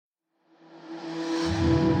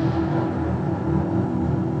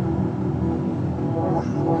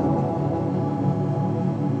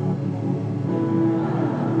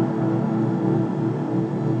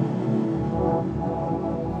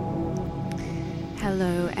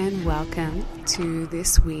Hello and welcome to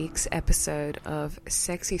this week's episode of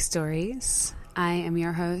Sexy Stories. I am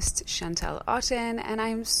your host, Chantal Otten, and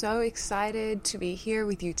I'm so excited to be here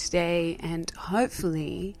with you today and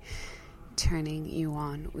hopefully turning you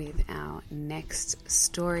on with our next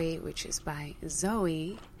story, which is by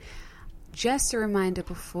Zoe. Just a reminder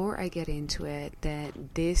before I get into it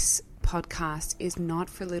that this podcast is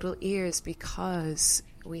not for little ears because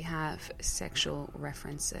we have sexual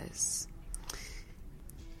references.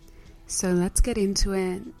 So let's get into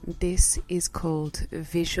it. This is called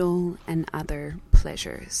Visual and Other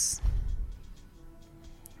Pleasures.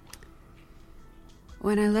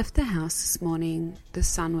 When I left the house this morning, the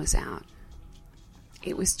sun was out.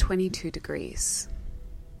 It was 22 degrees.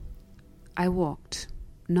 I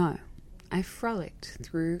frolicked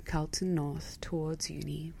through Carlton North towards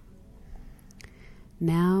uni.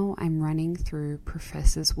 Now I'm running through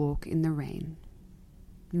Professor's Walk in the rain,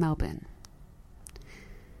 Melbourne.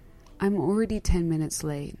 I'm already 10 minutes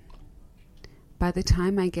late. By the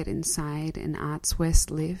time I get inside an Arts West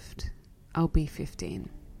lift, I'll be 15.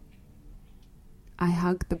 I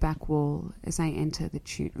hug the back wall as I enter the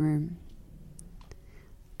tute room.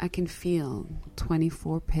 I can feel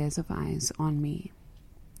 24 pairs of eyes on me.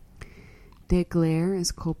 Their glare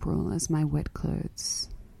as corporal as my wet clothes,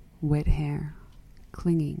 wet hair,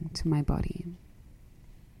 clinging to my body.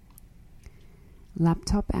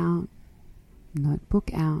 Laptop out, notebook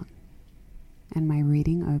out, and my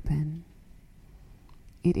reading open.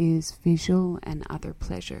 It is Visual and Other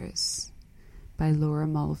Pleasures by Laura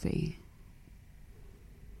Mulvey.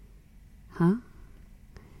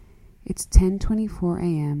 It's 10:24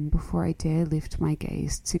 a.m. before I dare lift my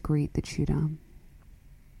gaze to greet the tutor.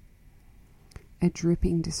 A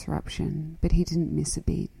dripping disruption, but he didn't miss a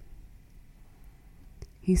beat.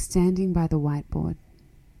 He's standing by the whiteboard.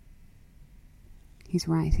 He's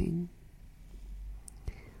writing.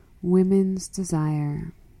 Women's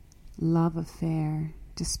desire, love affair,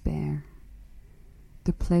 despair,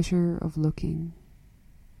 the pleasure of looking.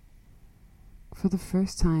 For the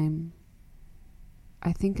first time,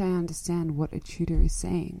 I think I understand what a tutor is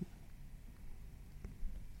saying.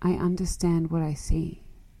 I understand what I see.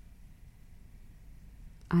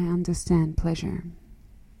 I understand pleasure.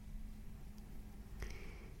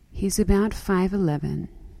 He's about 5'11".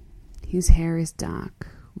 His hair is dark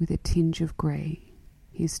with a tinge of grey.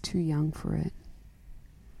 He's too young for it.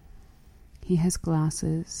 He has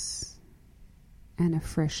glasses and a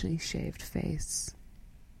freshly shaved face.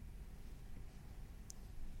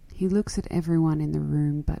 He looks at everyone in the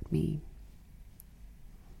room but me.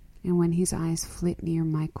 And when his eyes flit near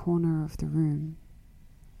my corner of the room,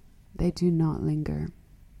 they do not linger.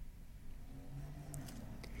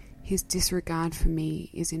 His disregard for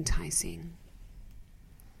me is enticing.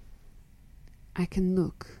 I can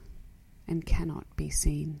look and cannot be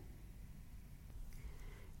seen.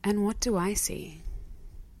 And what do I see?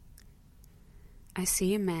 I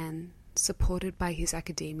see a man supported by his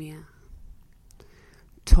academia,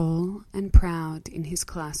 tall and proud in his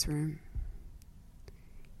classroom,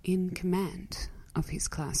 in command of his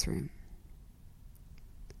classroom.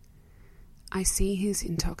 I see his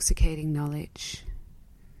intoxicating knowledge.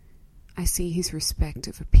 I see his respect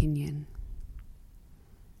of opinion.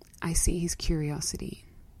 I see his curiosity.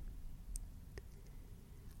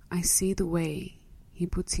 I see the way he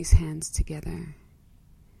puts his hands together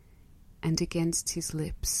and against his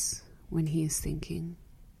lips when he is thinking.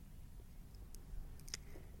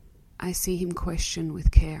 I see him question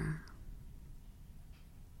with care.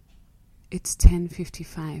 It's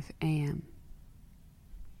 10:55 a.m.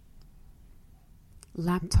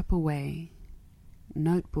 Laptop away,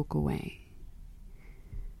 notebook away,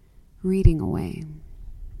 reading away.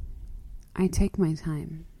 I take my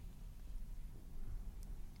time.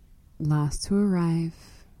 Last to arrive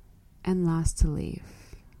and last to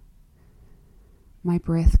leave. My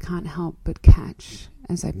breath can't help but catch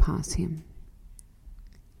as I pass him.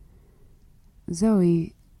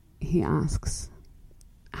 Zoe, he asks,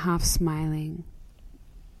 half smiling,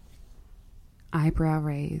 eyebrow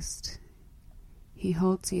raised. He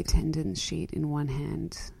holds the attendance sheet in one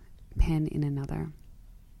hand, pen in another.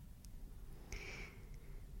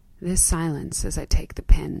 There's silence as I take the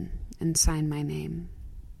pen and sign my name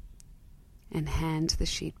and hand the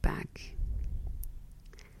sheet back.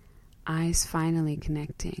 Eyes finally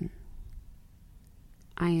connecting.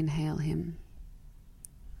 I inhale him.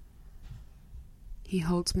 He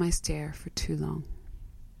holds my stare for too long.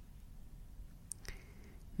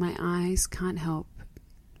 My eyes can't help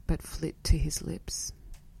but flit to his lips.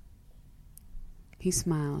 He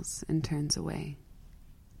smiles and turns away,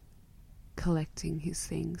 collecting his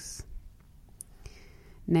things.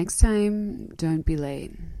 Next time, don't be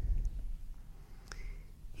late.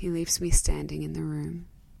 He leaves me standing in the room,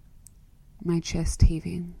 my chest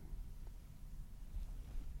heaving.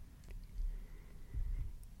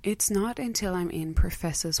 It's not until I'm in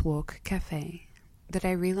Professor's Walk Cafe that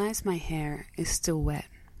I realize my hair is still wet,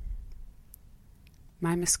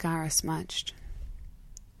 my mascara smudged.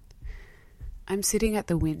 I'm sitting at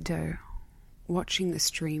the window, watching the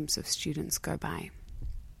streams of students go by.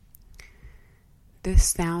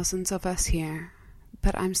 There's thousands of us here,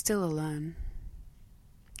 but I'm still alone.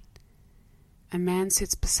 A man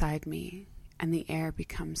sits beside me, and the air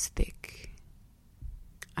becomes thick.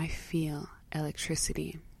 I feel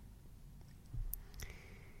electricity.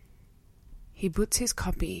 He puts his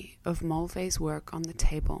copy of Mulvey's work on the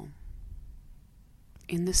table,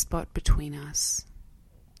 in the spot between us,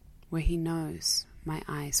 where he knows my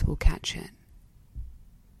eyes will catch it.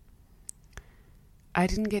 I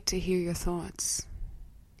didn't get to hear your thoughts,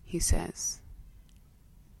 he says.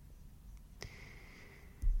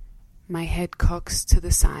 My head cocks to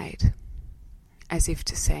the side, as if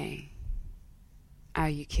to say, are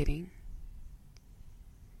you kidding?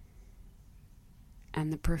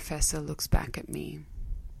 And the professor looks back at me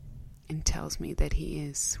and tells me that he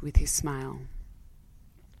is with his smile.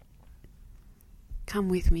 Come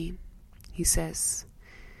with me, he says.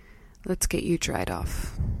 Let's get you dried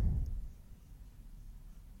off.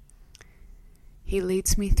 He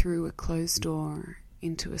leads me through a closed door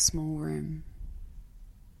into a small room,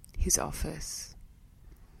 his office.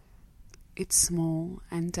 It's small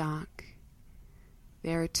and dark.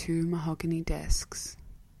 There are 2 mahogany desks,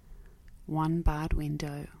 1 barred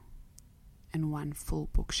window, and 1 full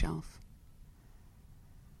bookshelf.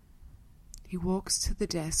 He walks to the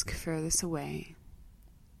desk furthest away,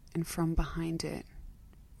 and from behind it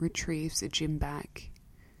retrieves a gym bag.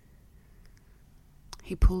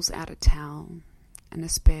 He pulls out a towel and a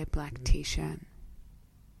spare black t-shirt.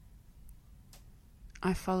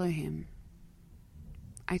 I follow him.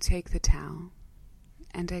 I take the towel,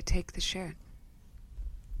 and I take the shirt.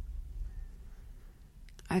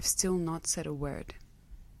 I've still not said a word.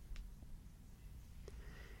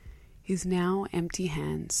 His now empty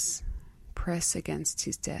hands press against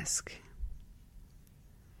his desk.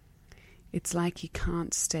 It's like he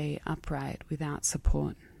can't stay upright without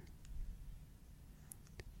support.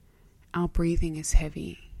 Our breathing is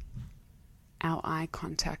heavy, our eye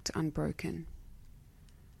contact unbroken.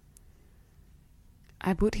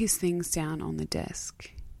 I put his things down on the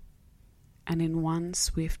desk, and in one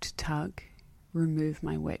swift tug, remove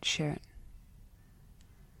my wet shirt.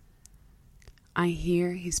 I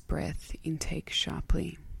hear his breath intake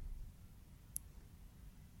sharply.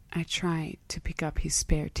 I try to pick up his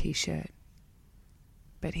spare t-shirt,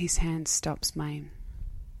 but his hand stops mine.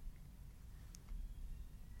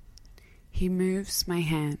 He moves my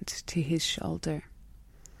hand to his shoulder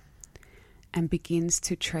and begins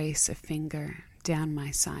to trace a finger down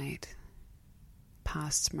my side,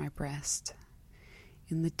 past my breast,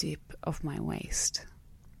 in the dip of my waist.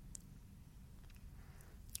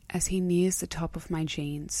 As he nears the top of my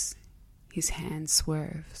jeans, his hand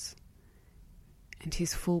swerves, and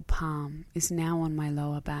his full palm is now on my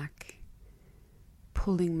lower back,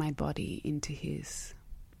 pulling my body into his.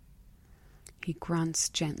 He grunts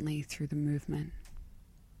gently through the movement.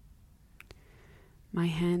 My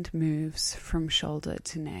hand moves from shoulder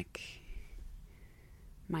to neck,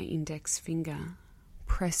 my index finger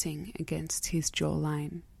pressing against his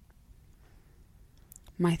jawline.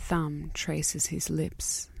 My thumb traces his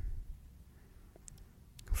lips.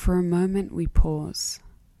 For a moment we pause,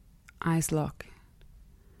 eyes lock.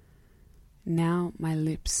 Now my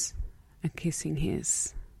lips are kissing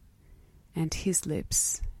his, and his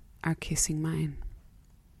lips are kissing mine.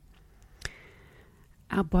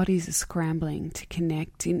 Our bodies are scrambling to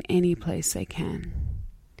connect in any place they can.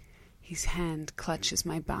 His hand clutches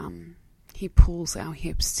my bum. He pulls our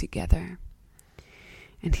hips together,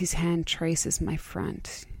 and his hand traces my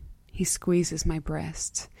front. He squeezes my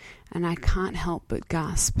breast, and I can't help but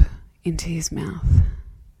gasp into his mouth.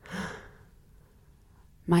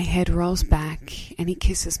 My head rolls back, and he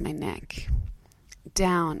kisses my neck,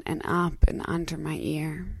 down and up and under my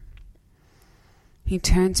ear. He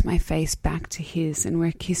turns my face back to his, and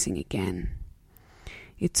we're kissing again.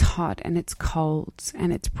 It's hot, and it's cold,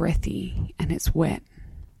 and it's breathy, and it's wet.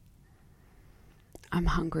 I'm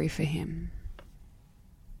hungry for him.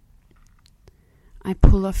 I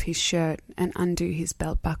pull off his shirt and undo his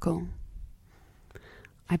belt buckle.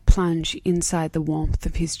 I plunge inside the warmth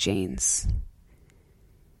of his jeans.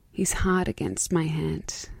 He's hard against my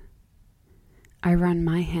hand. I run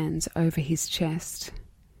my hands over his chest.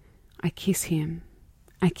 I kiss him.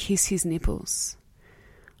 I kiss his nipples.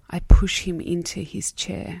 I push him into his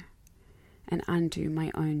chair and undo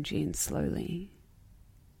my own jeans slowly.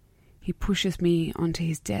 He pushes me onto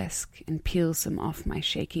his desk and peels them off my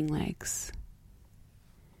shaking legs.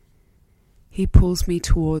 He pulls me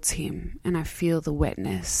towards him, and I feel the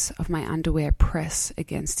wetness of my underwear press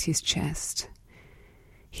against his chest.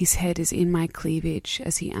 His head is in my cleavage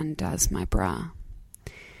as he undoes my bra.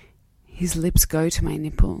 His lips go to my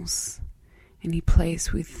nipples, and he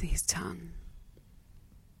plays with his tongue.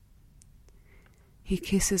 He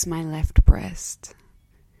kisses my left breast,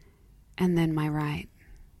 and then my right.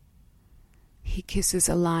 He kisses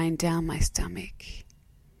a line down my stomach.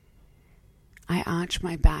 I arch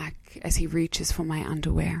my back as he reaches for my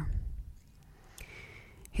underwear.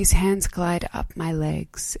 His hands glide up my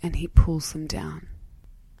legs and he pulls them down.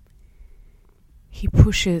 He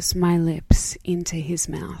pushes my lips into his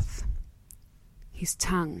mouth, his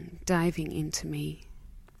tongue diving into me,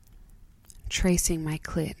 tracing my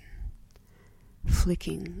clit,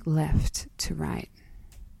 flicking left to right.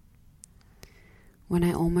 When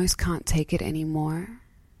I almost can't take it anymore,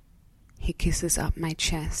 he kisses up my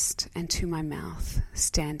chest and to my mouth,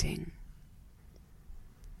 standing.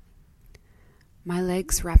 My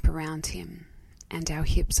legs wrap around him and our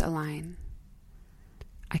hips align.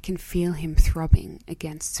 I can feel him throbbing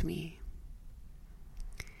against me.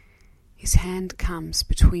 His hand comes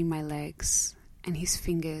between my legs and his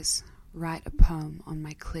fingers write a poem on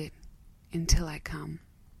my clit until I come.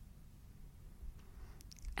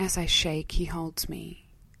 As I shake, he holds me,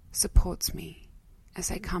 supports me as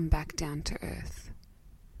I come back down to earth.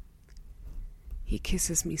 He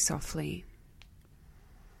kisses me softly,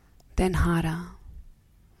 then harder,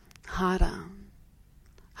 harder,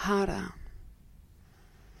 harder.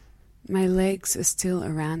 My legs are still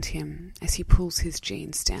around him as he pulls his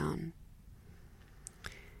jeans down.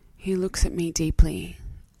 He looks at me deeply,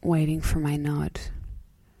 waiting for my nod.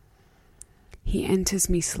 He enters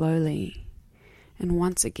me slowly, and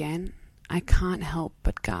once again, I can't help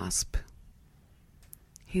but gasp.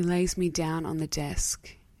 He lays me down on the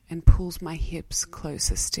desk and pulls my hips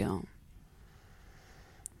closer still.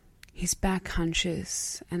 His back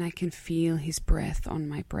hunches and I can feel his breath on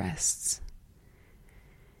my breasts.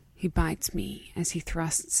 He bites me as he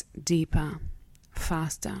thrusts deeper,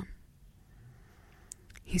 faster.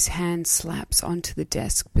 His hand slaps onto the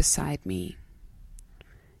desk beside me.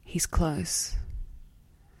 He's close.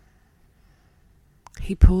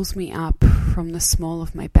 He pulls me up from the small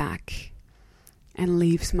of my back and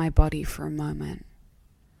leaves my body for a moment.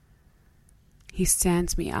 He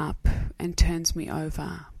stands me up and turns me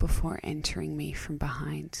over before entering me from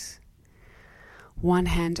behind. One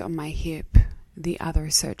hand on my hip, the other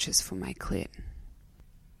searches for my clit.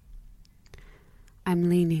 I'm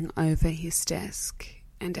leaning over his desk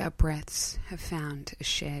and our breaths have found a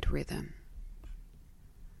shared rhythm.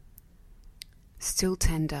 Still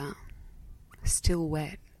tender, still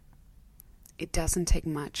wet. It doesn't take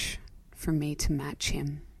much for me to match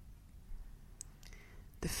him.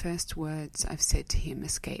 The first words I've said to him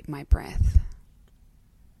escape my breath.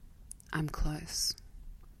 I'm close.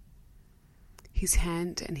 His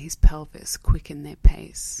hand and his pelvis quicken their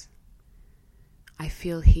pace. I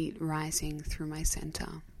feel heat rising through my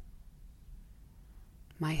center.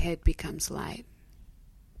 My head becomes light.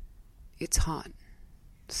 It's hot,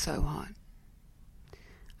 so hot.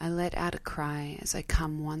 I let out a cry as I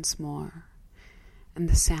come once more, and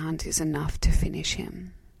the sound is enough to finish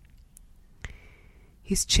him.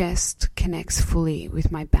 His chest connects fully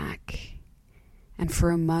with my back, and for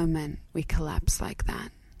a moment we collapse like that.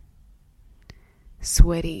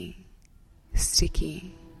 Sweaty,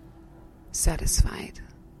 sticky, satisfied.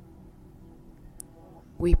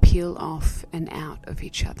 We peel off and out of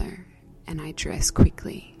each other, and I dress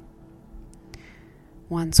quickly.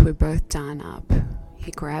 Once we're both done up,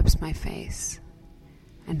 he grabs my face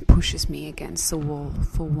and pushes me against the wall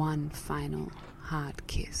for one final hard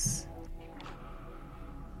kiss.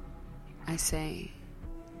 I say,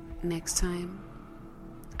 next time,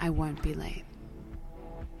 I won't be late.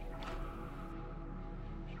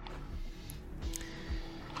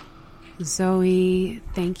 Zoe,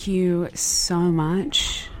 thank you so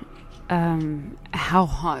much. How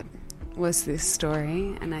hot was this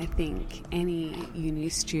story? And I think any uni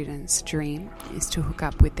student's dream is to hook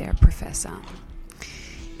up with their professor.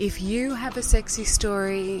 If you have a sexy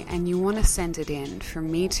story and you want to send it in for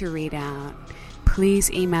me to read out,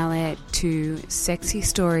 please email it to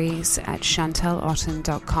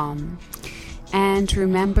sexystories@chantelotten.com. And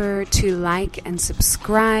remember to like and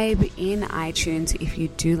subscribe in iTunes if you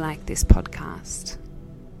do like this podcast.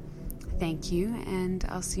 Thank you, and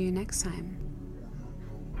I'll see you next time.